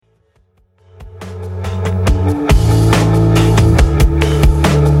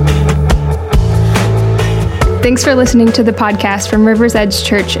Thanks for listening to the podcast from River's Edge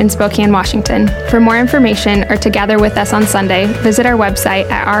Church in Spokane, Washington. For more information or to gather with us on Sunday, visit our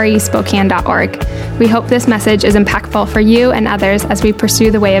website at respokane.org. We hope this message is impactful for you and others as we pursue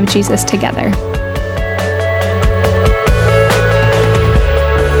the way of Jesus together.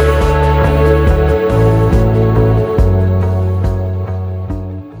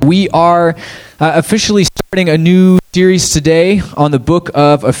 We are officially starting a new series today on the book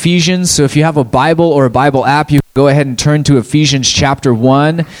of Ephesians. So if you have a Bible or a Bible app, you can go ahead and turn to Ephesians chapter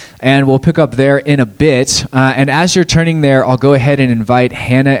 1, and we'll pick up there in a bit. And as you're turning there, I'll go ahead and invite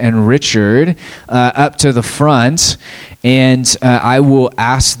Hannah and Richard up to the front, and I will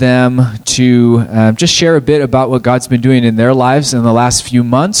ask them to just share a bit about what God's been doing in their lives in the last few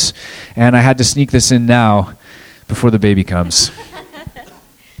months. And I had to sneak this in now before the baby comes.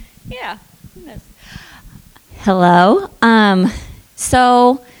 Yeah. Hello.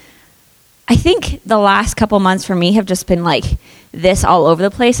 So I think the last couple months for me have just been like this all over the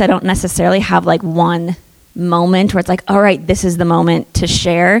place. I don't necessarily have like one moment where it's like, all right, this is the moment to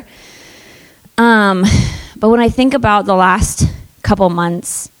share. But when I think about the last couple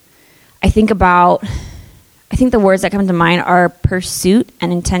months, I think the words that come to mind are pursuit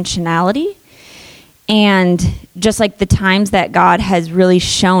and intentionality. And just like the times that God has really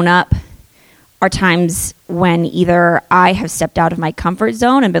shown up are times when either I have stepped out of my comfort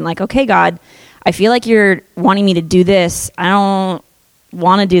zone and been like, okay, God, I feel like you're wanting me to do this. I don't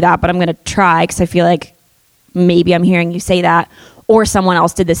want to do that, but I'm going to try because I feel like maybe I'm hearing you say that, or someone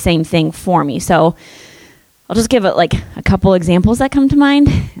else did the same thing for me. So I'll just give it like a couple examples that come to mind,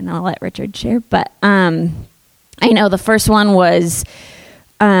 and I'll let Richard share. But I know the first one was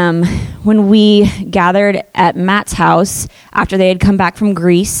when we gathered at Matt's house after they had come back from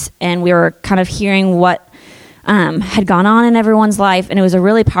Greece, and we were kind of hearing what had gone on in everyone's life, and it was a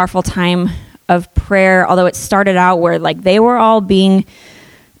really powerful time of prayer, although it started out where like they were all being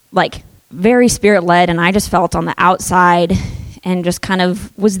like very spirit-led, and I just felt on the outside and just kind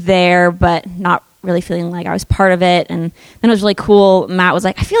of was there, but not really feeling like I was part of it. And then it was really cool. Matt was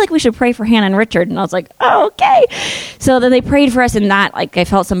like, I feel like we should pray for Hannah and Richard. And I was like, oh, okay. So then they prayed for us, and that, like, I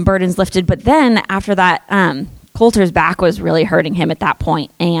felt some burdens lifted. But then after that, Coulter's back was really hurting him at that point.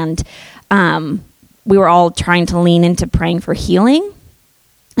 And we were all trying to lean into praying for healing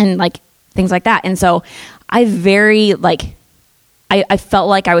and like things like that. And so I felt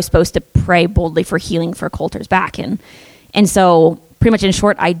like I was supposed to pray boldly for healing for Coulter's back. And so pretty much in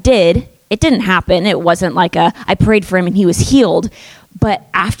short, I did. It didn't happen. It wasn't like I prayed for him and he was healed. But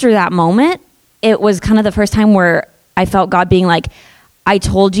after that moment, it was kind of the first time where I felt God being like, I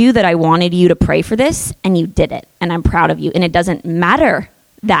told you that I wanted you to pray for this, and you did it, and I'm proud of you. And it doesn't matter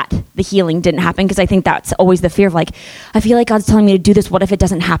that the healing didn't happen, because I think that's always the fear of like, I feel like God's telling me to do this. What if it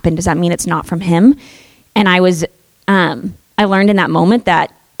doesn't happen? Does that mean it's not from him? And I learned in that moment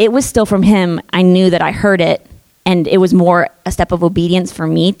that it was still from him. I knew that I heard it. And it was more a step of obedience for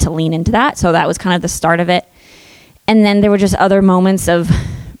me to lean into that. So that was kind of the start of it. And then there were just other moments of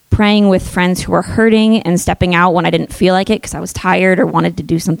praying with friends who were hurting and stepping out when I didn't feel like it because I was tired or wanted to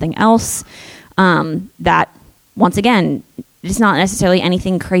do something else. That, once again, it's not necessarily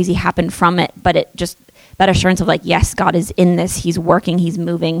anything crazy happened from it, but it just, that assurance of like, yes, God is in this. He's working. He's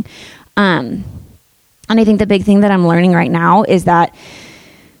moving. And I think the big thing that I'm learning right now is that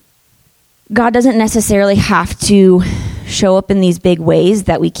God doesn't necessarily have to show up in these big ways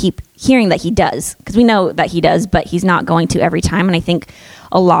that we keep hearing that he does, because we know that he does, but he's not going to every time. And I think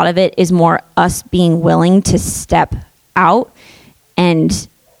a lot of it is more us being willing to step out and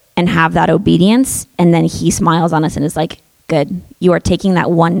have that obedience. And then he smiles on us and is like, good, you are taking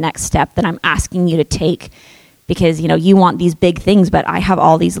that one next step that I'm asking you to take, because, you know, you want these big things, but I have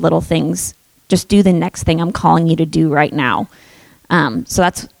all these little things. Just do the next thing I'm calling you to do right now. So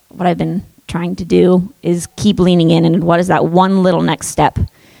that's what I've been trying to do, is keep leaning in. And what is that one little next step?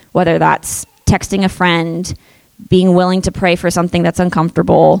 Whether that's texting a friend, being willing to pray for something that's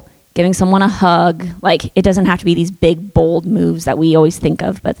uncomfortable, giving someone a hug. Like, it doesn't have to be these big, bold moves that we always think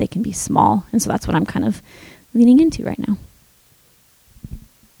of, but they can be small. And so that's what I'm kind of leaning into right now.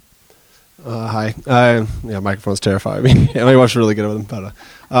 Hi. Microphones terrify me. I watch really good with them.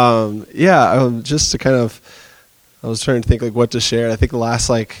 But just to kind of, I was trying to think like what to share. I think the last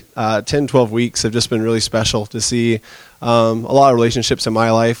 10, 12 weeks have just been really special to see a lot of relationships in my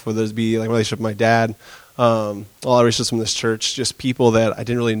life, whether it be like a relationship with my dad, a lot of relationships from this church, just people that I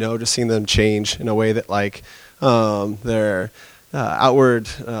didn't really know, just seeing them change in a way that their outward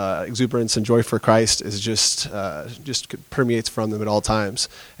exuberance and joy for Christ is just permeates from them at all times.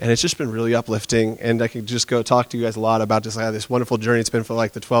 And it's just been really uplifting. And I could just go talk to you guys a lot about just this wonderful journey it's been for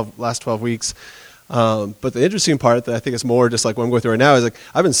like the last 12 weeks. But the interesting part that I think is more just like what I'm going through right now is like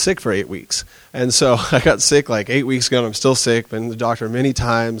I've been sick for 8 weeks. And so I got sick like 8 weeks ago, and I'm still sick. Been to the doctor many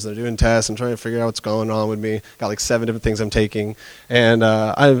times. They're doing tests. I'm trying to figure out what's going on with me. Got like 7 different things I'm taking. And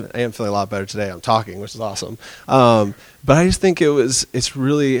I am feeling a lot better today. I'm talking, which is awesome. But I just think it's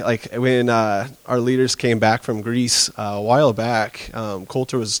really like when our leaders came back from Greece a while back,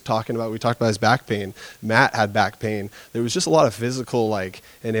 Coulter we talked about his back pain. Matt had back pain. There was just a lot of physical like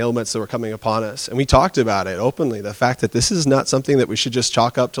and ailments that were coming upon us. And we talked about it openly, the fact that this is not something that we should just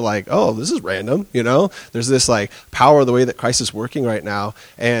chalk up to like, oh, this is random, There's this like power of the way that Christ is working right now.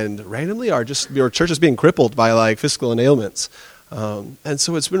 And randomly our church is being crippled by like physical ailments. And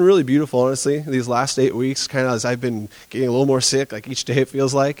so it's been really beautiful, honestly, these last 8 weeks, kind of as I've been getting a little more sick, like each day it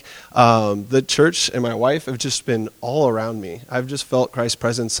feels like. The church and my wife have just been all around me. I've just felt Christ's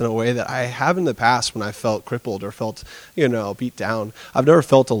presence in a way that I have in the past when I felt crippled or felt, beat down. I've never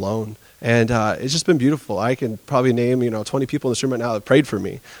felt alone. And it's just been beautiful. I can probably name, 20 people in this room right now that prayed for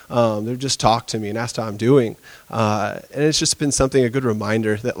me. They've just talked to me and asked how I'm doing. And it's just been a good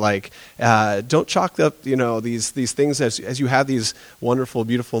reminder that, like, don't chalk up, these things as you have these wonderful,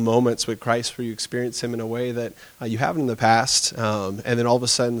 beautiful moments with Christ where you experience him in a way that you haven't in the past. And then all of a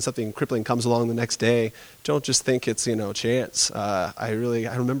sudden something crippling comes along the next day. Don't just think it's, chance. I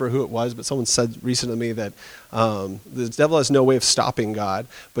remember who it was, but someone said recently to me that the devil has no way of stopping God,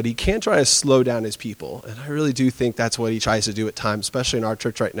 but he can try to slow down his people. And I really do think that's what he tries to do at times, especially in our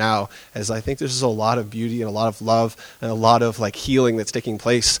church right now, as I think there's just a lot of beauty and a lot of love and a lot of like healing that's taking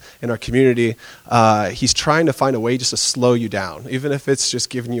place in our community. He's trying to find a way just to slow you down, even if it's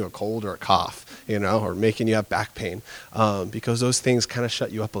just giving you a cold or a cough, or making you have back pain, because those things kind of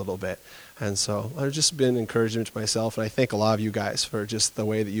shut you up a little bit. And so I've just been encouraging to myself, and I thank a lot of you guys for just the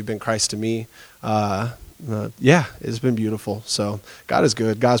way that you've been Christ to me. It's been beautiful. So God is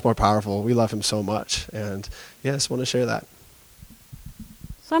good. God's more powerful. We love him so much. And I just want to share that.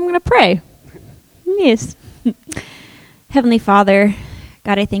 So I'm going to pray. Yes. Heavenly Father,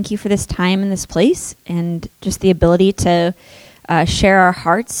 God, I thank you for this time and this place and just the ability to share our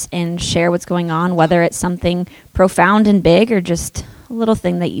hearts and share what's going on, whether it's something profound and big or just a little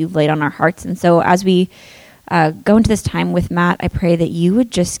thing that you've laid on our hearts. And so as we go into this time with Matt, I pray that you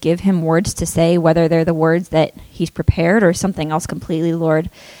would just give him words to say, whether they're the words that he's prepared or something else completely, Lord.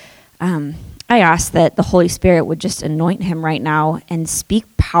 I ask that the Holy Spirit would just anoint him right now and speak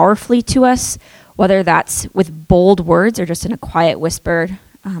powerfully to us, whether that's with bold words or just in a quiet whisper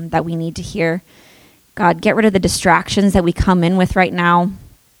that we need to hear. God, get rid of the distractions that we come in with right now.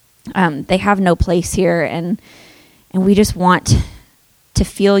 They have no place here, and we just want to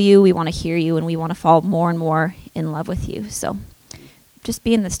feel you, we want to hear you, and we want to fall more and more in love with you. So just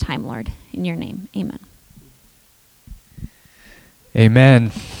be in this time, Lord, in your name. Amen.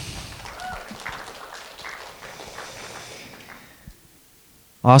 Amen.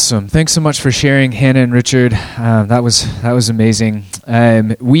 Awesome. Thanks so much for sharing, Hannah and Richard. That was amazing.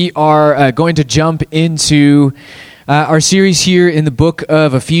 We are going to jump into our series here in the book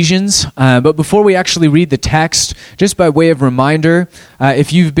of Ephesians. But before we actually read the text, just by way of reminder,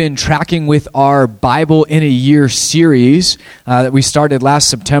 if you've been tracking with our Bible in a Year series that we started last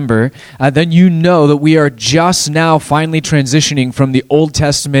September, then you know that we are just now finally transitioning from the Old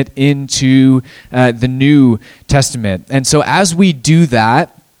Testament into the New Testament. And so as we do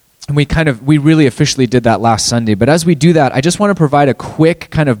that, and we really officially did that last Sunday. But as we do that, I just want to provide a quick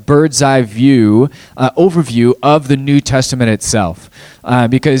kind of bird's eye view, overview of the New Testament itself.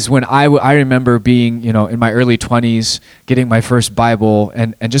 Because when I remember being, in my early 20s, getting my first Bible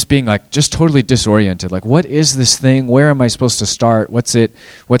and just being just totally disoriented. Like, what is this thing? Where am I supposed to start? What's it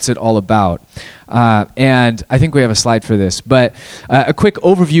all about? And I think we have a slide for this. But a quick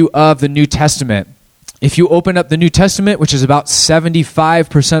overview of the New Testament. If you open up the New Testament, which is about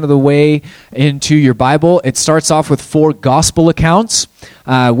 75% of the way into your Bible, it starts off with 4 gospel accounts,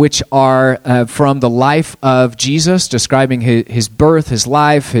 which are from the life of Jesus, describing his birth, his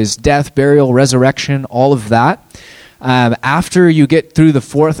life, his death, burial, resurrection, all of that. After you get through the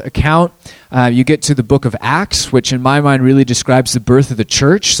 4th account, you get to the book of Acts, which in my mind really describes the birth of the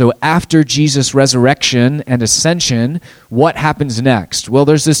church. So after Jesus' resurrection and ascension, what happens next? Well,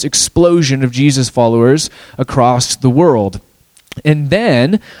 there's this explosion of Jesus followers across the world. And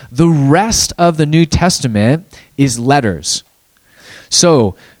then the rest of the New Testament is letters.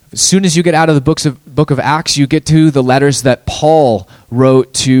 So as soon as you get out of the book of Acts, you get to the letters that Paul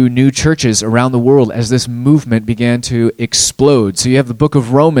wrote to new churches around the world as this movement began to explode. So you have the book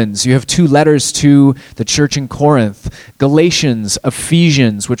of Romans, you have 2 letters to the church in Corinth, Galatians,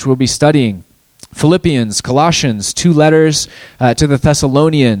 Ephesians, which we'll be studying. Philippians, Colossians, 2 letters to the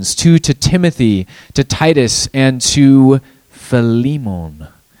Thessalonians, 2 to Timothy, to Titus, and to Philemon,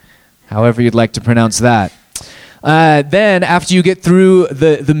 however you'd like to pronounce that. Then, after you get through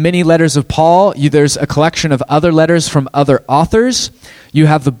the many letters of Paul, there's a collection of other letters from other authors. You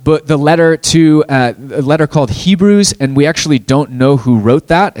have the letter to a letter called Hebrews, and we actually don't know who wrote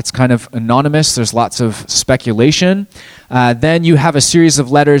that. It's kind of anonymous. There's lots of speculation. Then you have a series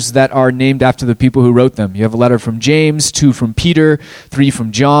of letters that are named after the people who wrote them. You have a letter from James, 2 from Peter, 3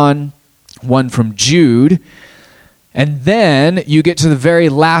 from John, 1 from Jude. And then you get to the very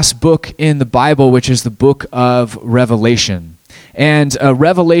last book in the Bible, which is the book of Revelation. And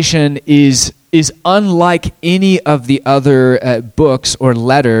Revelation is unlike any of the other books or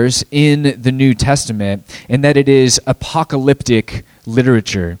letters in the New Testament in that it is apocalyptic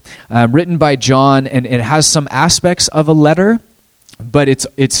literature, written by John, and it has some aspects of a letter, but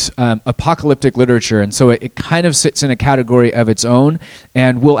it's apocalyptic literature, and so it kind of sits in a category of its own,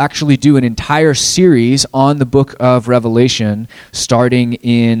 and we'll actually do an entire series on the book of Revelation starting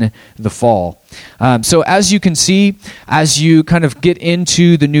in the fall. So as you can see, as you kind of get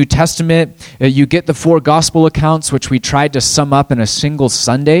into the New Testament, you get the 4 gospel accounts, which we tried to sum up in a single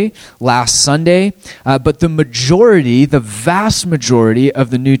Sunday last Sunday. But the vast majority of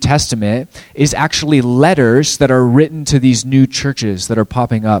the New Testament is actually letters that are written to these new churches that are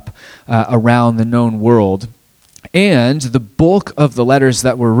popping up around the known world. And the bulk of the letters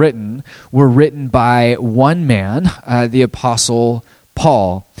that were written by one man, the Apostle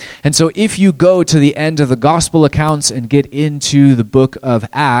Paul. And so if you go to the end of the gospel accounts and get into the book of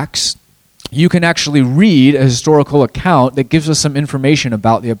Acts, you can actually read a historical account that gives us some information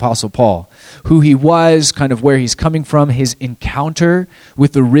about the Apostle Paul, who he was, kind of where he's coming from, his encounter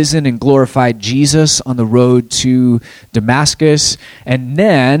with the risen and glorified Jesus on the road to Damascus. And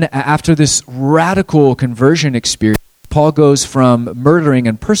then, after this radical conversion experience, Paul goes from murdering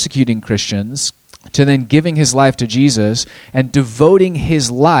and persecuting Christians to then giving his life to Jesus and devoting his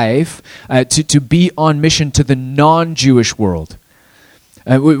life to be on mission to the non-Jewish world,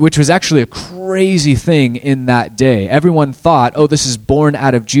 which was actually a crazy thing in that day. Everyone thought, this is born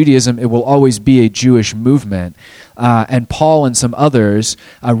out of Judaism, it will always be a Jewish movement. And Paul and some others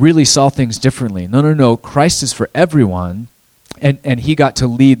really saw things differently. No, Christ is for everyone. And he got to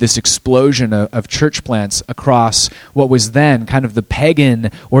lead this explosion of church plants across what was then kind of the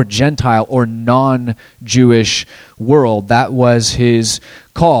pagan or Gentile or non-Jewish world. That was his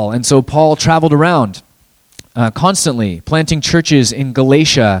call. And so Paul traveled around constantly, planting churches in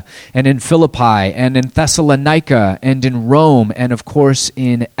Galatia and in Philippi and in Thessalonica and in Rome and, of course,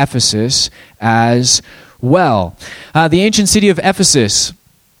 in Ephesus as well. The ancient city of Ephesus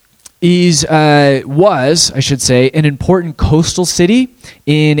was, I should say, an important coastal city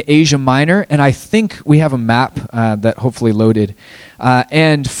in Asia Minor, and I think we have a map that hopefully loaded.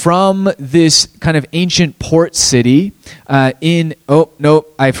 And from this kind of ancient port city I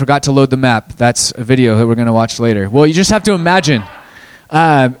forgot to load the map. That's a video that we're going to watch later. Well, you just have to imagine.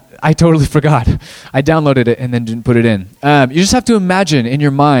 I totally forgot. I downloaded it and then didn't put it in. You just have to imagine in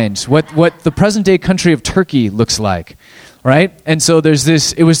your mind what the present-day country of Turkey looks like. Right? And so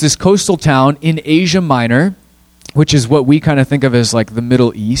it was this coastal town in Asia Minor, which is what we kind of think of as like the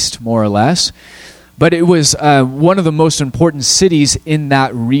Middle East, more or less. But it was one of the most important cities in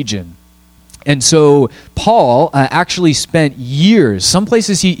that region. And so Paul actually spent years, some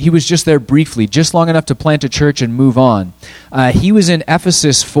places he was just there briefly, just long enough to plant a church and move on. He was in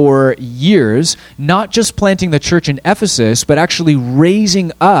Ephesus for years, not just planting the church in Ephesus, but actually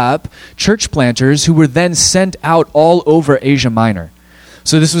raising up church planters who were then sent out all over Asia Minor.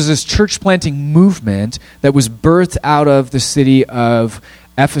 So this was this church planting movement that was birthed out of the city of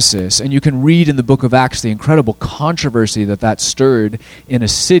Ephesus, and you can read in the book of Acts the incredible controversy that stirred in a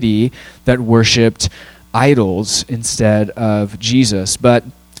city that worshipped idols instead of Jesus. But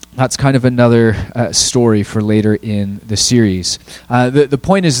that's kind of another story for later in the series. The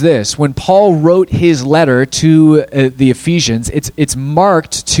point is this: when Paul wrote his letter to the Ephesians, it's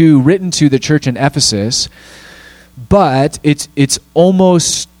written to the church in Ephesus, but he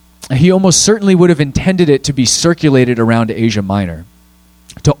almost certainly would have intended it to be circulated around Asia Minor,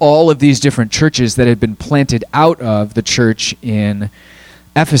 to all of these different churches that had been planted out of the church in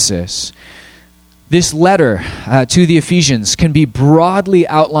Ephesus. This letter to the Ephesians can be broadly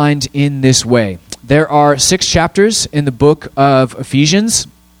outlined in this way. There are 6 chapters in the book of Ephesians.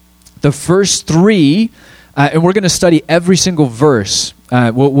 The first 3, and we're going to study every single verse.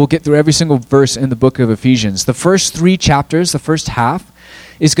 We'll get through every single verse in the book of Ephesians. The first 3 chapters, the first half,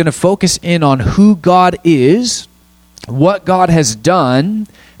 is going to focus in on who God is, what God has done,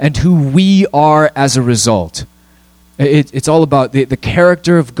 and who we are as a result. It's all about the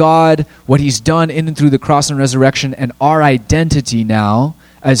character of God, what he's done in and through the cross and resurrection, and our identity now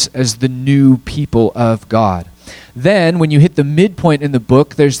as the new people of God. Then, when you hit the midpoint in the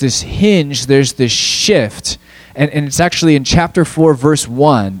book, there's this hinge, there's this shift, and it's actually in chapter 4, verse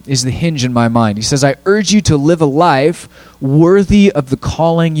 1, is the hinge in my mind. He says, I urge you to live a life worthy of the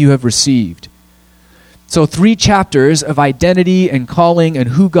calling you have received. So 3 chapters of identity and calling and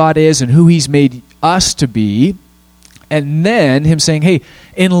who God is and who he's made us to be. And then him saying, hey,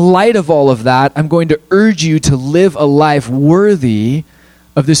 in light of all of that, I'm going to urge you to live a life worthy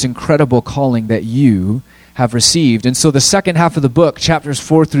of this incredible calling that you have received. And so the second half of the book, chapters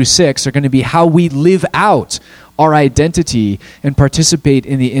 4 through 6, are going to be how we live out our identity and participate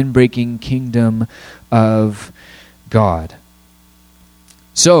in the inbreaking kingdom of God.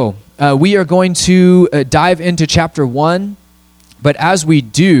 So we are going to dive into chapter 1. But as we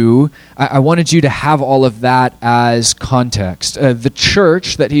do, I wanted you to have all of that as context. The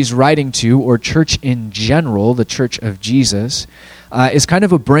church that he's writing to, or church in general, the church of Jesus, is kind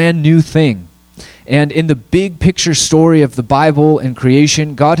of a brand new thing. And in the big picture story of the Bible and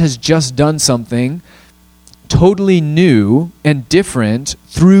creation, God has just done something totally new and different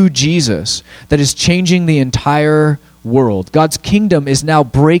through Jesus that is changing the entire world. God's kingdom is now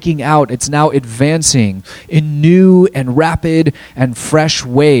breaking out. It's now advancing in new and rapid and fresh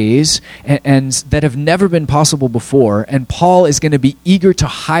ways and that have never been possible before. And Paul is going to be eager to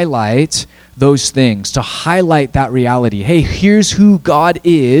highlight those things, to highlight that reality. Hey, here's who God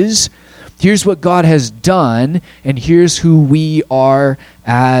is. Here's what God has done. And here's who we are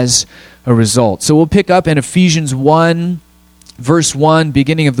as a result. So we'll pick up in Ephesians 1, verse 1,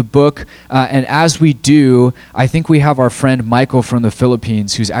 beginning of the book, and as we do, I think we have our friend Michael from the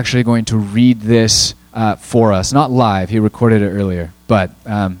Philippines who's actually going to read this for us. Not live, he recorded it earlier, but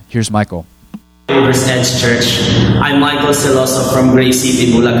here's Michael. River's Edge Church. I'm Michael Celoso from Grace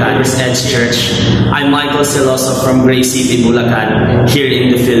City, Bulacan. River's Edge Church. I'm Michael Celoso from Grace City, Bulacan, here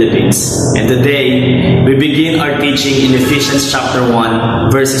in the Philippines. And today, we begin our teaching in Ephesians chapter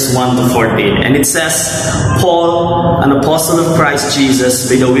 1, verses 1 to 14. And it says, Paul, an apostle of Christ Jesus,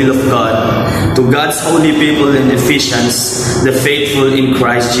 by the will of God, to God's holy people in Ephesians, the faithful in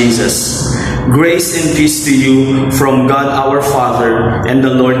Christ Jesus. Grace and peace to you from God our Father and the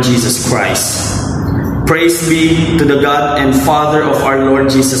Lord Jesus Christ. Praise be to the God and Father of our Lord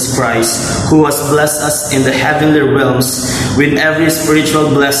Jesus Christ, who has blessed us in the heavenly realms with every spiritual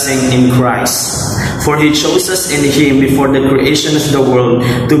blessing in Christ. For he chose us in him before the creation of the world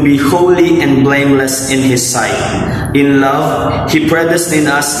to be holy and blameless in his sight. In love, he predestined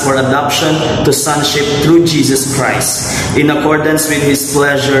us for adoption to sonship through Jesus Christ, in accordance with his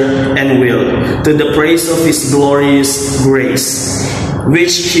pleasure and will, to the praise of his glorious grace,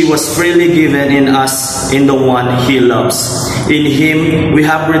 which he was freely given in us in the one he loves. In him we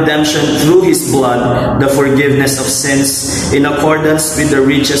have redemption through his blood, the forgiveness of sins, in accordance with the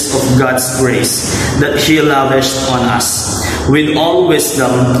riches of God's grace that he lavished on us. With all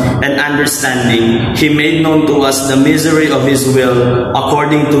wisdom and understanding, he made known to us the mystery of his will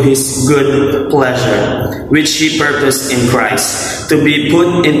according to his good pleasure, which he purposed in Christ, to be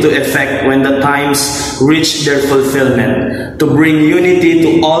put into effect when the times reach their fulfillment, to bring unity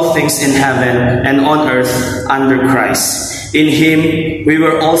to all things in heaven and on earth under Christ. In him we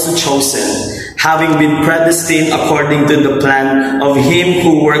were also chosen, having been predestined according to the plan of him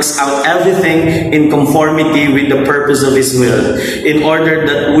who works out everything in conformity with the purpose of his will, in order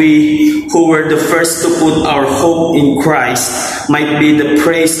that we who were the first to put our hope in Christ might be the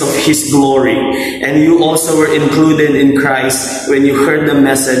praise of his glory. And you also were included in Christ when you heard the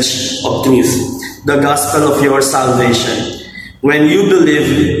message of truth, the gospel of your salvation. When you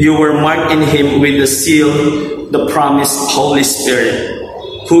believed, you were marked in him with the seal, the promised Holy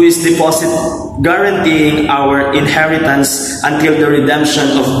Spirit, who is deposit guaranteeing our inheritance until the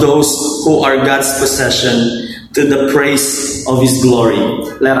redemption of those who are God's possession, to the praise of his glory.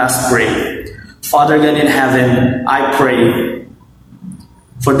 Let us pray. Father God in heaven, I pray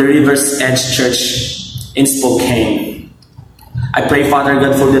for the River's Edge Church in Spokane. I pray, Father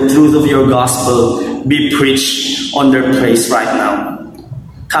God, for the truth of your gospel be preached on their place right now.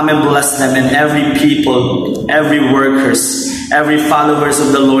 Come and bless them, and every people, every workers, every followers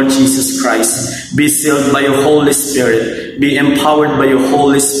of the Lord Jesus Christ be sealed by your Holy Spirit, be empowered by your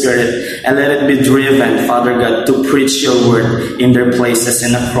Holy Spirit, and let it be driven, Father God, to preach your word in their places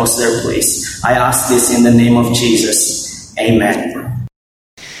and across their place. I ask this in the name of Jesus. Amen.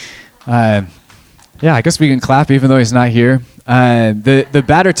 Yeah, I guess we can clap even though he's not here. The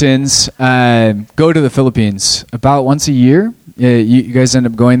Battertons go to the Philippines about once a year. you guys end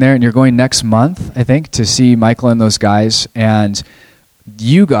up going there, and you're going next month, I think, to see Michael and those guys. And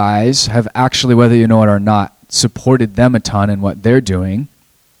you guys have actually, whether you know it or not, supported them a ton in what they're doing,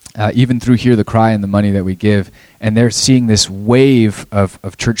 even through Hear the Cry and the money that we give. And they're seeing this wave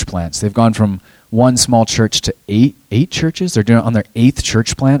of church plants. They've gone from one small church to eight churches. They're doing it on their 8th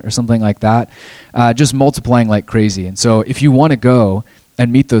church plant or something like that, just multiplying like crazy. And so if you want to go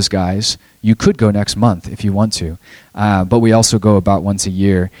and meet those guys, you could go next month if you want to. But we also go about once a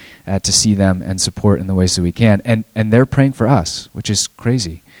year to see them and support in the ways that we can. And they're praying for us, which is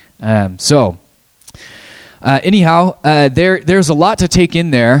crazy. Anyhow, there's a lot to take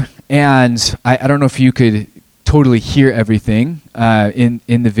in there. And I don't know if you could totally hear everything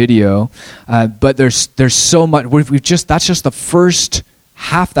in the video, but there's so much. That's just the first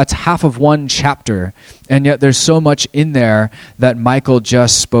half. That's half of one chapter, and yet there's so much in there that Michael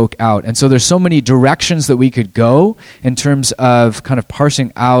just spoke out. And so there's so many directions that we could go in terms of kind of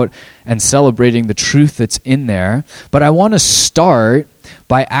parsing out and celebrating the truth that's in there. But I want to start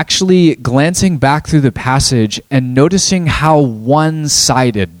by actually glancing back through the passage and noticing how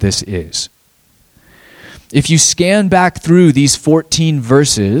one-sided this is. If you scan back through these 14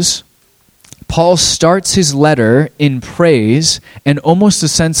 verses, Paul starts his letter in praise and almost a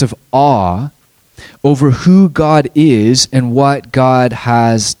sense of awe over who God is and what God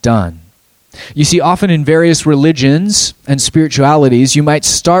has done. You see, often in various religions and spiritualities, you might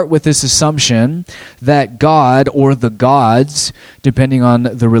start with this assumption that God or the gods, depending on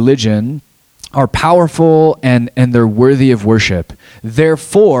the religion, are powerful and they're worthy of worship.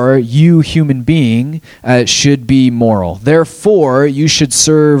 Therefore, you, human being, should be moral. Therefore, you should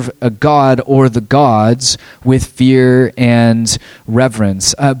serve a god or the gods with fear and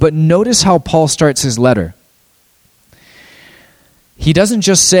reverence. But notice how Paul starts his letter. He doesn't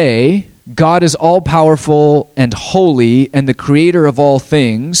just say, God is all-powerful and holy and the creator of all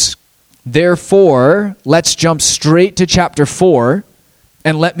things. Therefore, let's jump straight to chapter 4.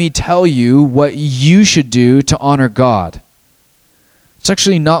 And let me tell you what you should do to honor God. It's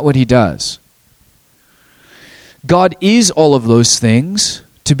actually not what he does. God is all of those things,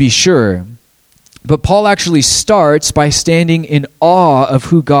 to be sure. But Paul actually starts by standing in awe of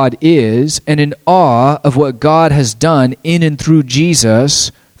who God is and in awe of what God has done in and through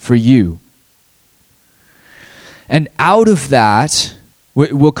Jesus for you. And out of that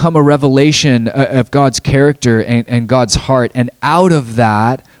will come a revelation of God's character and God's heart, and out of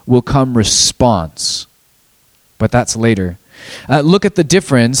that will come response. But that's later. Look at the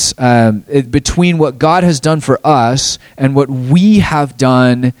difference between what God has done for us and what we have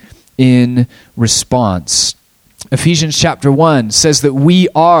done in response. Ephesians chapter 1 says that we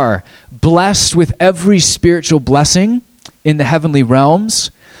are blessed with every spiritual blessing in the heavenly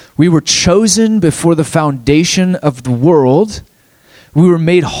realms. We were chosen before the foundation of the world. We were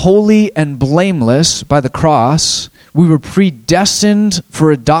made holy and blameless by the cross. We were predestined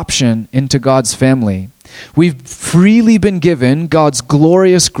for adoption into God's family. We've freely been given God's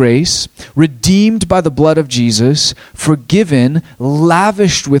glorious grace, redeemed by the blood of Jesus, forgiven,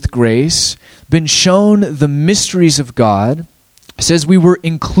 lavished with grace, been shown the mysteries of God. It says we were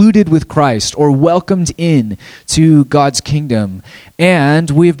included with Christ or welcomed in to God's kingdom. And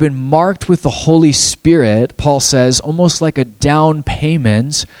we've been marked with the Holy Spirit, Paul says, almost like a down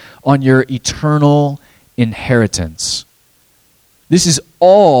payment on your eternal inheritance. This is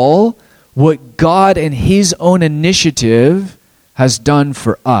all what God and his own initiative has done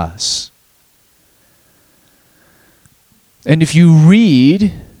for us. And if you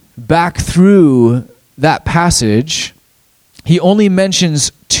read back through that passage, he only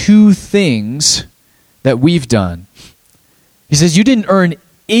mentions 2 things that we've done. He says, you didn't earn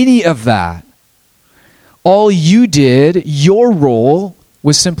any of that. All you did, your role,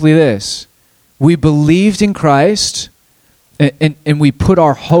 was simply this. We believed in Christ and we put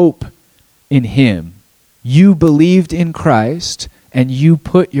our hope in him. You believed in Christ and you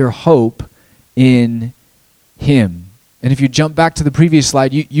put your hope in him. And if you jump back to the previous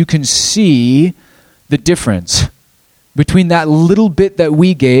slide, you can see the difference between that little bit that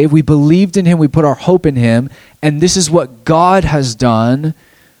we gave. We believed in him, we put our hope in him, and this is what God has done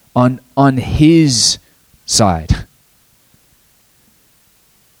on his side.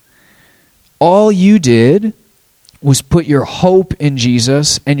 All you did was put your hope in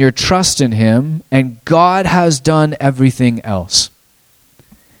Jesus and your trust in him, and God has done everything else.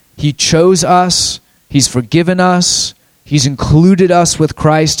 He chose us, he's forgiven us, he's included us with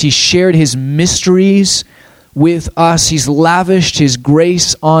Christ, he shared his mysteries with us, he's lavished his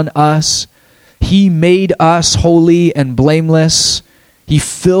grace on us, he made us holy and blameless, he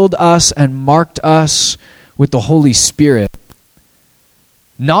filled us and marked us with the Holy Spirit.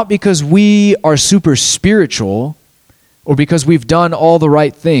 Not because we are super spiritual or because we've done all the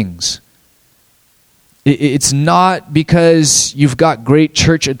right things. It's not because you've got great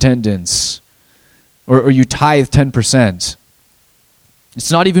church attendance or you tithe 10%.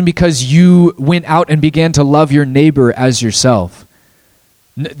 It's not even because you went out and began to love your neighbor as yourself.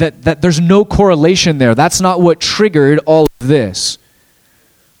 That there's no correlation there. That's not what triggered all of this.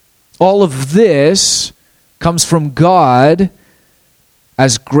 All of this comes from God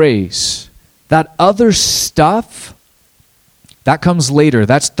as grace. That other stuff, that comes later.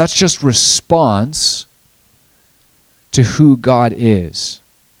 That's just response to who God is.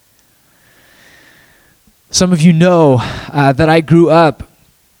 Some of you know that I grew up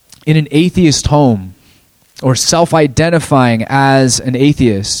in an atheist home, or self-identifying as an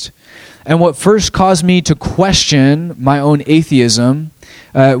atheist. And what first caused me to question my own atheism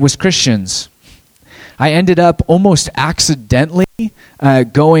was Christians. I ended up almost accidentally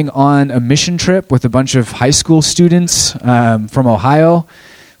going on a mission trip with a bunch of high school students from Ohio,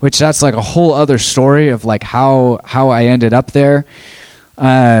 which that's like a whole other story of like how I ended up there.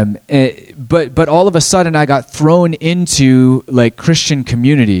 But all of a sudden I got thrown into like Christian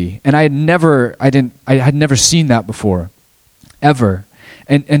community, and I had never seen that before, ever.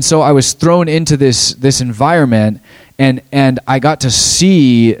 And so I was thrown into this environment, and I got to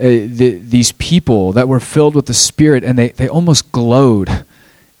see these people that were filled with the Spirit, and they almost glowed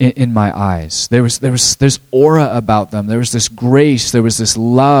in my eyes. There's aura about them. There was this grace. There was this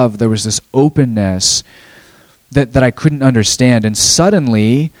love. There was this openness that I couldn't understand. And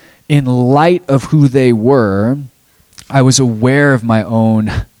suddenly, in light of who they were, I was aware of my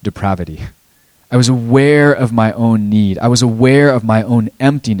own depravity. I was aware of my own need. I was aware of my own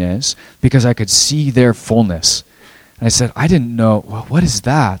emptiness because I could see their fullness. And I said, I didn't know, well, what is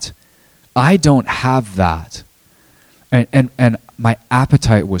that? I don't have that. And my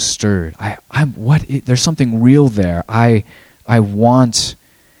appetite was stirred. There's something real there. I want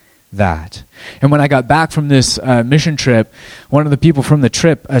that. And when I got back from this mission trip, one of the people from the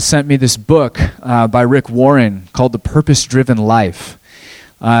trip sent me this book by Rick Warren called The Purpose-Driven Life,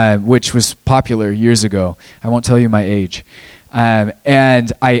 which was popular years ago. I won't tell you my age.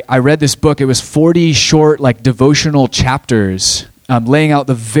 And I read this book. It was 40 short, like, devotional chapters laying out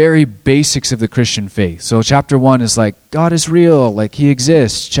the very basics of the Christian faith. So chapter 1 is like, God is real, like he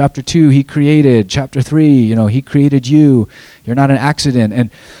exists. Chapter 2, he created. Chapter 3, he created you. You're not an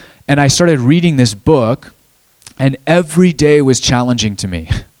accident. And I started reading this book, and every day was challenging to me.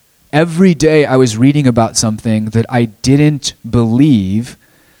 Every day I was reading about something that I didn't believe,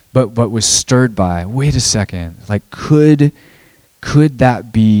 but was stirred by. Wait a second, like could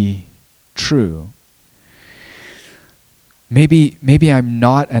that be true? Maybe I'm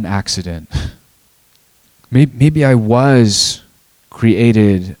not an accident. Maybe I was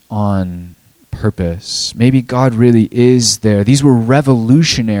created on purpose. Maybe God really is there. These were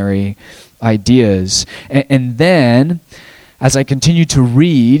revolutionary ideas. And then, as I continued to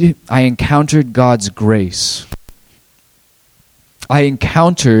read, I encountered God's grace. I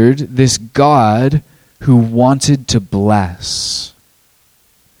encountered this God who wanted to bless.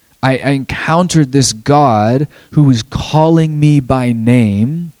 I encountered this God who was calling me by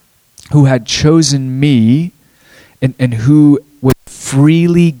name, who had chosen me, and who was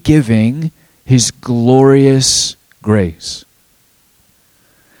freely giving his glorious grace.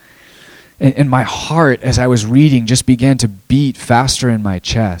 And my heart, as I was reading, just began to beat faster in my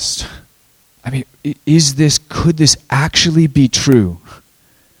chest. I mean, could this actually be true?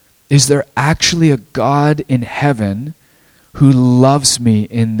 Is there actually a God in heaven who loves me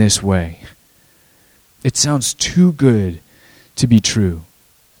in this way? It sounds too good to be true.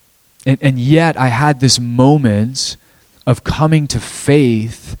 And yet I had this moment of coming to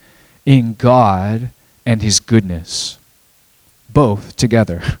faith in God and his goodness. Both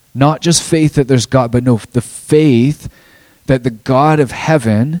together. Not just faith that there's God, but no, the faith that the God of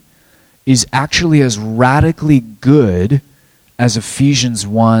heaven is actually as radically good as Ephesians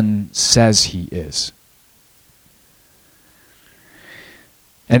 1 says he is.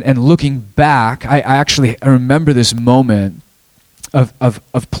 And looking back, I remember this moment of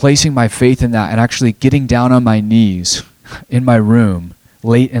placing my faith in that and actually getting down on my knees in my room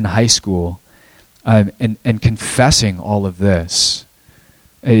late in high school and confessing all of this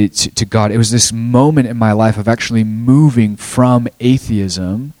to God. It was this moment in my life of actually moving from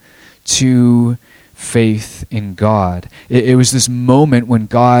atheism to faith in God. It was this moment when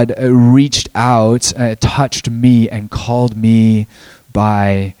God reached out, touched me, and called me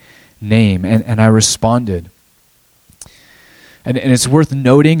by name, and I responded. And it's worth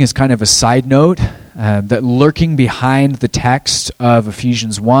noting as kind of a side note that lurking behind the text of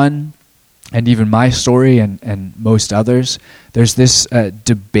Ephesians 1 and even my story and most others, there's this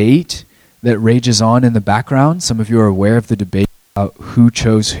debate that rages on in the background. Some of you are aware of the debate about who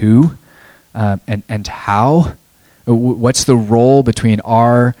chose who and how. What's the role between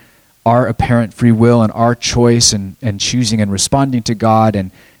our apparent free will and our choice and choosing and responding to God,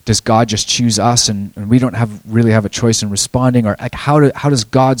 and does God just choose us and we don't really have a choice in responding? Or like how does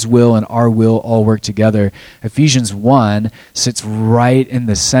God's will and our will all work together? Ephesians 1 sits right in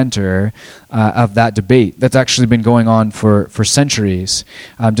the center of that debate that's actually been going on for centuries.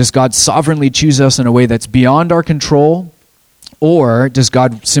 Does God sovereignly choose us in a way that's beyond our control? Or does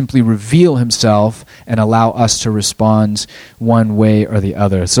God simply reveal himself and allow us to respond one way or the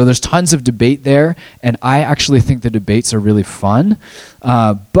other? So there's tons of debate there, and I actually think the debates are really fun.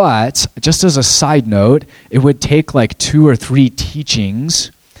 But just as a side note, it would take like 2 or 3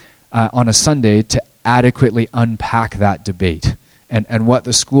 teachings on a Sunday to adequately unpack that debate and what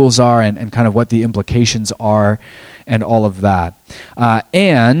the schools are and kind of what the implications are and all of that.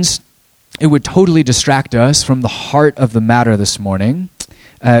 And it would totally distract us from the heart of the matter this morning,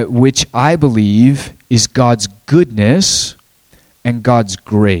 which I believe is God's goodness and God's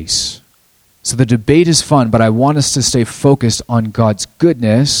grace. So the debate is fun, but I want us to stay focused on God's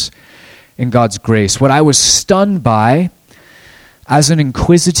goodness and God's grace. What I was stunned by as an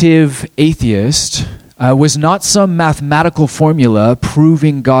inquisitive atheist was not some mathematical formula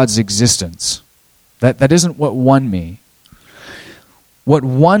proving God's existence. That isn't what won me. What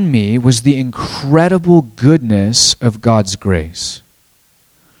won me was the incredible goodness of God's grace.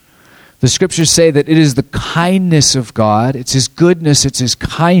 The scriptures say that it is the kindness of God, it's his goodness, it's his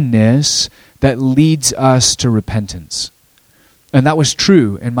kindness that leads us to repentance. And that was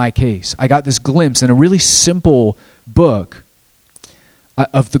true in my case. I got this glimpse in a really simple book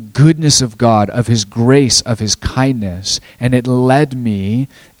of the goodness of God, of his grace, of his kindness, and it led me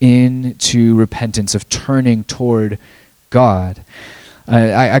into repentance, of turning toward God.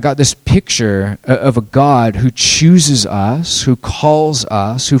 I got this picture of a God who chooses us, who calls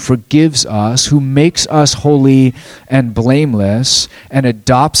us, who forgives us, who makes us holy and blameless, and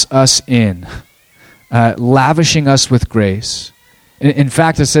adopts us in, lavishing us with grace. In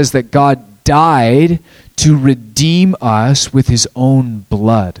fact, it says that God died to redeem us with his own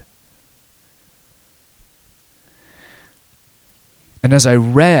blood. And as I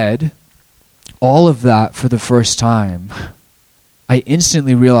read all of that for the first time, I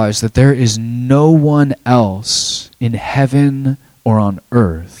instantly realized that there is no one else in heaven or on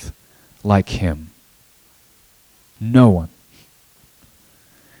earth like him. No one.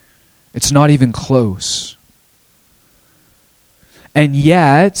 It's not even close. And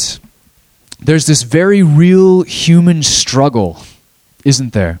yet, there's this very real human struggle,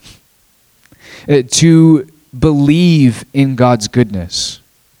 isn't there? To believe in God's goodness,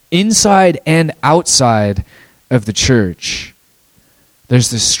 inside and outside of the church. There's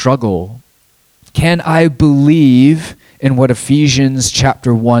this struggle. Can I believe in what Ephesians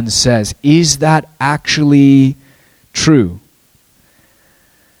chapter 1 says? Is that actually true?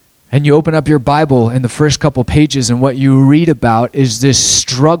 And you open up your Bible in the first couple pages, and what you read about is this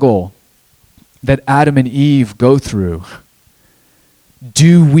struggle that Adam and Eve go through.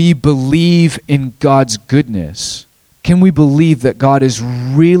 Do we believe in God's goodness? Can we believe that God is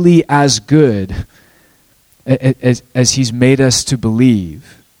really as good as he's made us to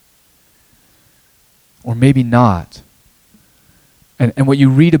believe? Or maybe not. And what you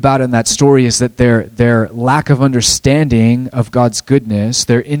read about in that story is that their lack of understanding of God's goodness,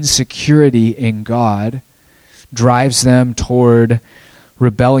 their insecurity in God, drives them toward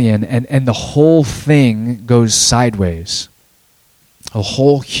rebellion, and the whole thing goes sideways. A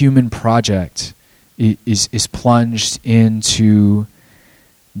whole human project is plunged into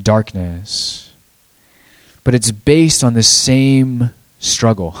darkness. But it's based on the same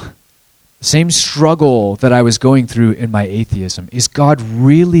struggle. The same struggle that I was going through in my atheism. Is God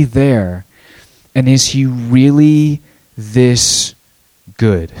really there? And is he really this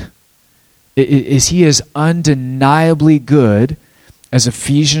good? Is he as undeniably good as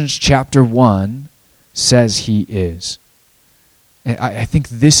Ephesians chapter 1 says he is? And I think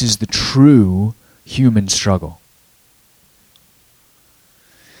this is the true human struggle.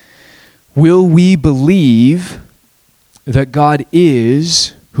 Will we believe that God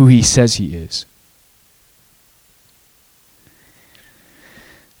is who he says he is?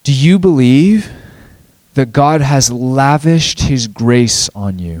 Do you believe that God has lavished his grace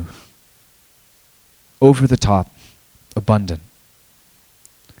on you? Over the top, abundant.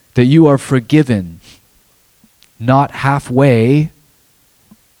 That you are forgiven, not halfway,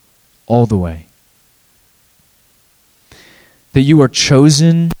 all the way. That you are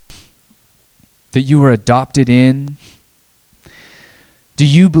chosen, that you are adopted in. Do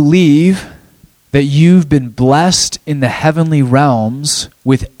you believe that you've been blessed in the heavenly realms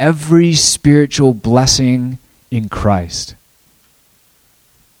with every spiritual blessing in Christ?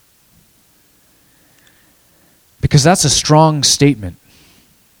 Because that's a strong statement.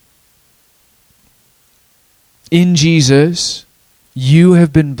 In Jesus, you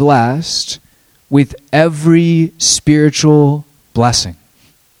have been blessed with every spiritual blessing.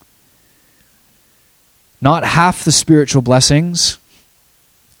 Not half the spiritual blessings,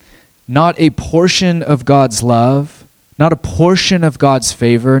 not a portion of God's love, not a portion of God's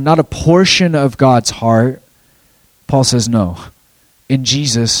favor, not a portion of God's heart. Paul says no. In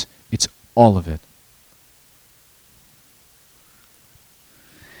Jesus, it's all of it.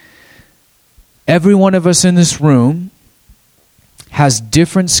 Every one of us in this room has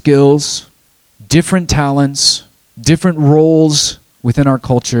different skills, different talents, different roles within our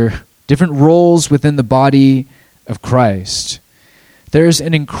culture, different roles within the body of Christ. There's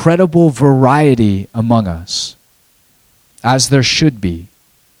an incredible variety among us, as there should be.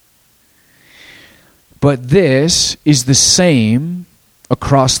 But this is the same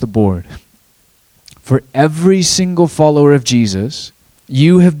across the board. For every single follower of Jesus,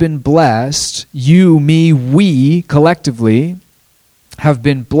 you have been blessed, you, me, we, collectively, have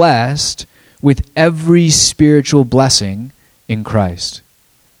been blessed with every spiritual blessing in Christ.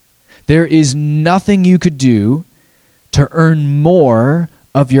 There is nothing you could do to earn more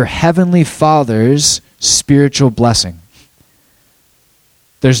of your heavenly Father's spiritual blessing.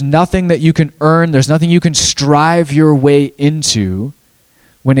 There's nothing that you can earn, there's nothing you can strive your way into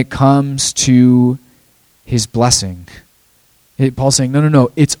when it comes to his blessing. Paul's saying,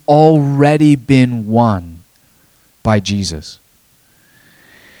 no, it's already been won by Jesus.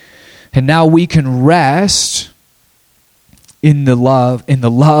 And now we can rest in the love, in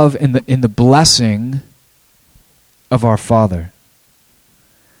the blessing of our Father.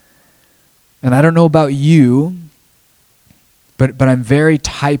 And I don't know about you, but I'm very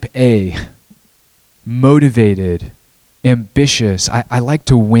type A, motivated, ambitious. I like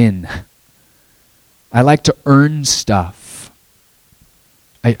to win. I like to earn stuff.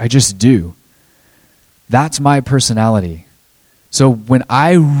 I just do. That's my personality. So when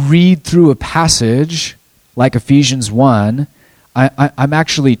I read through a passage like Ephesians 1, I'm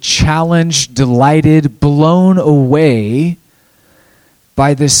actually challenged, delighted, blown away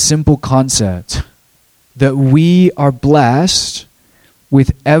by this simple concept that we are blessed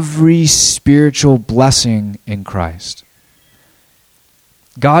with every spiritual blessing in Christ.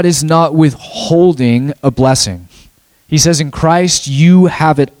 God is not withholding a blessing. He says in Christ, you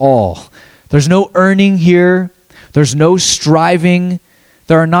have it all. There's no earning here. There's no striving.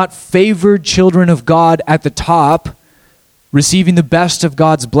 There are not favored children of God at the top receiving the best of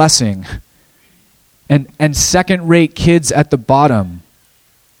God's blessing and second-rate kids at the bottom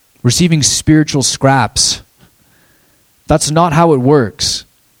receiving spiritual scraps. That's not how it works.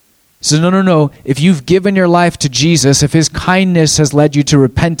 He says, no. If you've given your life to Jesus, if his kindness has led you to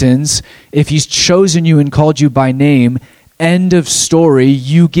repentance, if he's chosen you and called you by name, end of story,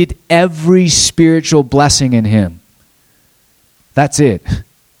 you get every spiritual blessing in him. That's it.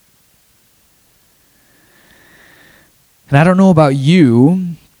 And I don't know about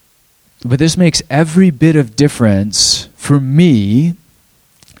you, but this makes every bit of difference for me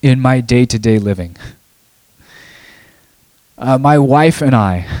in my day-to-day living. My wife and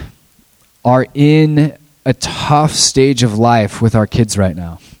I are in a tough stage of life with our kids right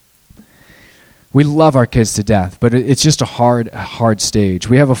now. We love our kids to death, but it's just a hard stage.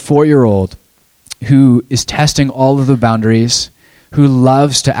 We have a 4-year-old who is testing all of the boundaries, who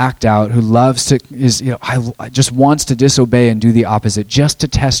loves to act out, who loves to just wants to disobey and do the opposite, just to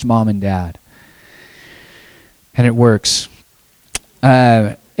test mom and dad. And it works.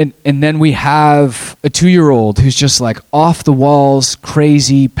 And then we have a 2-year-old who's just like off the walls,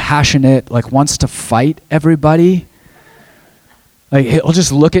 crazy, passionate, like wants to fight everybody. Like he'll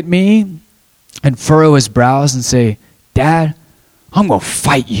just look at me and furrow his brows and say, "Dad, I'm going to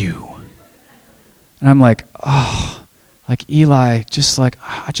fight you." And I'm like, oh, like Eli, just like,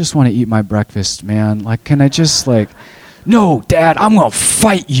 I just want to eat my breakfast, man. Like, can I just like, no, Dad, I'm going to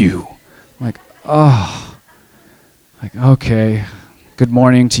fight you. I'm like, oh, like, okay. Good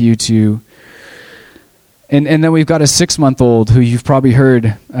morning to you two. And then we've got a 6-month-old who you've probably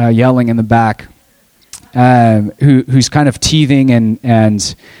heard yelling in the back, who's kind of teething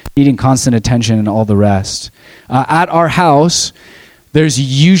and needing constant attention and all the rest. At our house, there's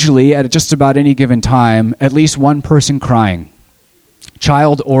usually, at just about any given time, at least one person crying,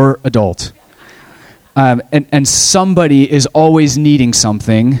 child or adult. And somebody is always needing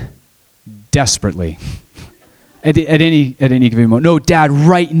something desperately at any given moment. No, Dad,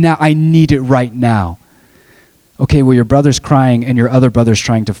 right now, I need it right now. Okay, well, your brother's crying and your other brother's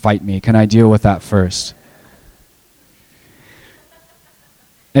trying to fight me. Can I deal with that first?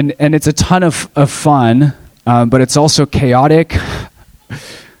 And it's a ton of fun, but it's also chaotic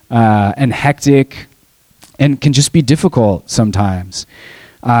and hectic and can just be difficult sometimes.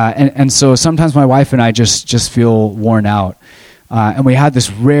 And so sometimes my wife and I just feel worn out. And we had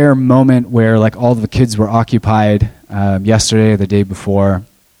this rare moment where like all the kids were occupied yesterday or the day before.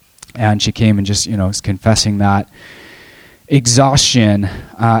 And she came and just, was confessing that exhaustion.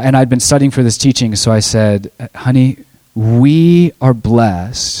 And I'd been studying for this teaching, so I said, honey, we are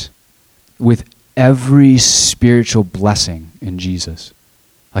blessed with every spiritual blessing in Jesus.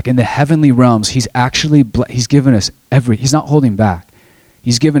 Like in the heavenly realms, he's actually, he's given us he's not holding back.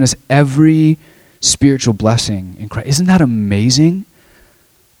 He's given us every spiritual blessing in Christ. Isn't that amazing?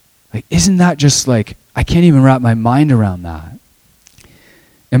 Like, isn't that just like, I can't even wrap my mind around that.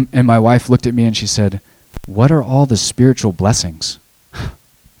 And my wife looked at me and she said, what are all the spiritual blessings? And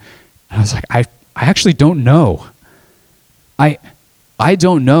I was like, I actually don't know. I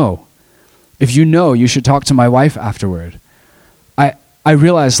don't know. If you know, you should talk to my wife afterward. I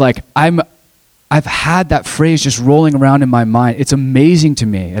realized like I've had that phrase just rolling around in my mind. It's amazing to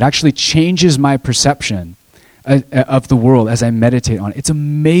me. It actually changes my perception of the world as I meditate on it. It's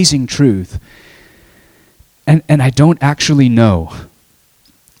amazing truth. And I don't actually know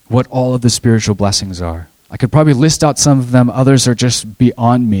what all of the spiritual blessings are. I could probably list out some of them. Others are just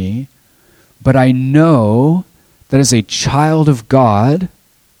beyond me. But I know that as a child of God,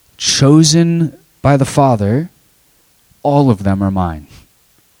 chosen by the Father, all of them are mine.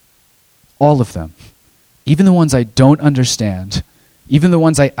 All of them. Even the ones I don't understand, even the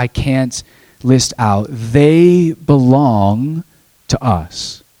ones I can't list out, they belong to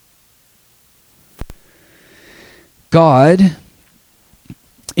us. God,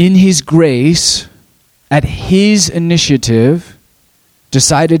 in his grace, at his initiative,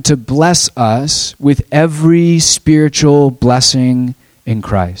 decided to bless us with every spiritual blessing in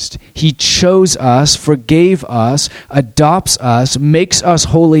Christ. He chose us, forgave us, adopts us, makes us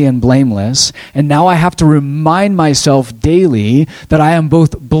holy and blameless, and now I have to remind myself daily that I am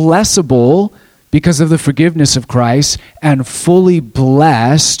both blessable because of the forgiveness of Christ and fully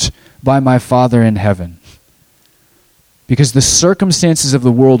blessed by my Father in heaven. Because the circumstances of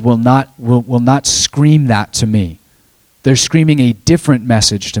the world will not scream that to me. They're screaming a different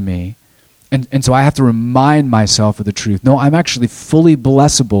message to me. And so I have to remind myself of the truth. No, I'm actually fully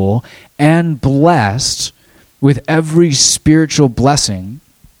blessable and blessed with every spiritual blessing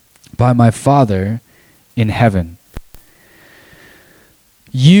by my Father in heaven.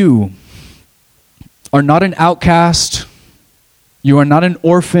 You are not an outcast. You are not an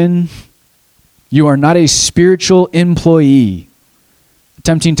orphan. You are not a spiritual employee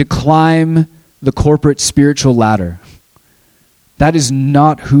attempting to climb the corporate spiritual ladder. That is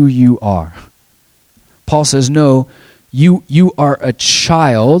not who you are. Paul says, no, you are a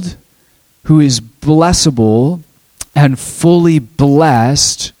child who is blessable and fully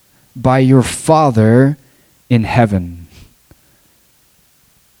blessed by your Father in heaven.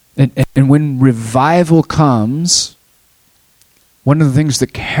 And when revival comes, one of the things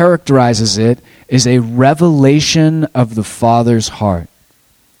that characterizes it is a revelation of the Father's heart.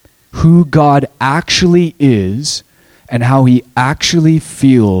 Who God actually is and how he actually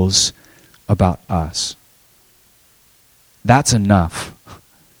feels about us. That's enough.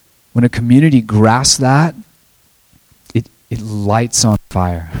 When a community grasps that, it lights on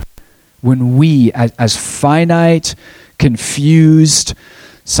fire. When we, as finite, confused,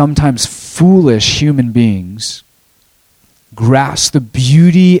 sometimes foolish human beings, grasp the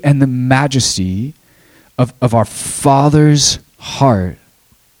beauty and the majesty of our Father's heart,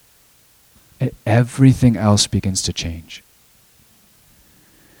 everything else begins to change.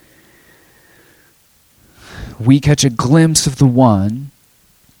 We catch a glimpse of the one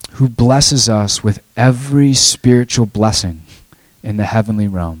who blesses us with every spiritual blessing in the heavenly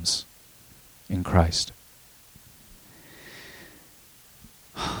realms in Christ.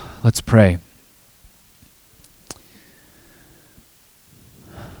 Let's pray.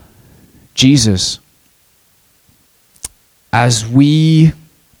 Jesus, as we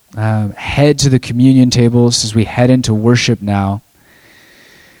head to the communion tables, as we head into worship now,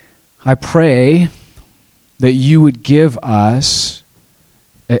 I pray that you would give us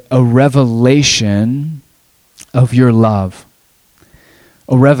a revelation of your love.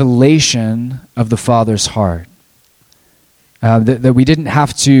 a revelation of the Father's heart. That we didn't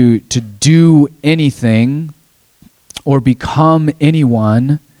have to do anything or become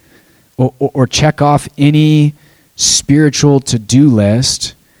anyone or check off any spiritual to-do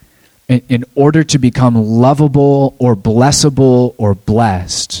list in order to become lovable or blessable or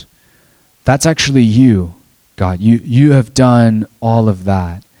blessed. That's actually you, God. You have done all of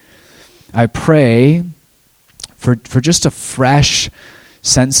that. I pray for just a fresh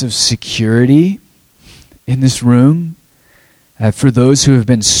sense of security in this room. For those who have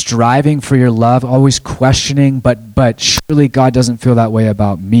been striving for your love, always questioning, but surely God doesn't feel that way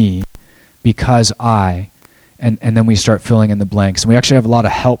about me because I, and then we start filling in the blanks. And we actually have a lot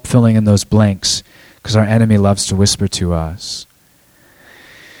of help filling in those blanks because our enemy loves to whisper to us.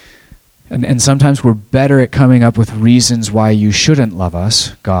 And sometimes we're better at coming up with reasons why you shouldn't love us,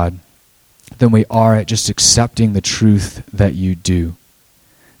 God, than we are at just accepting the truth that you do.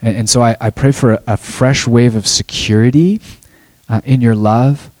 And so I pray for a fresh wave of security in your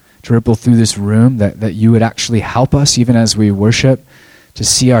love to ripple through this room, that you would actually help us, even as we worship, to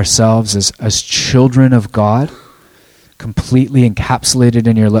see ourselves as children of God, completely encapsulated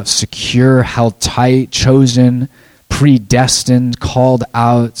in your love, secure, held tight, chosen, predestined, called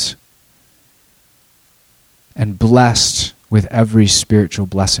out, and blessed with every spiritual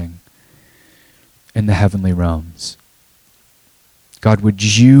blessing in the heavenly realms. God, would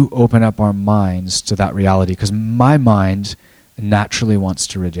you open up our minds to that reality? Because my mind naturally wants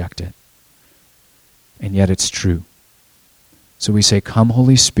to reject it. And yet it's true. So we say, come,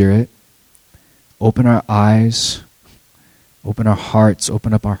 Holy Spirit, open our eyes, open our hearts,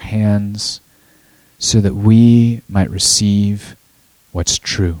 open up our hands, so that we might receive what's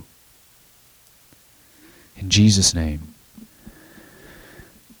true. In Jesus' name,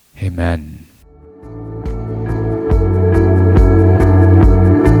 amen.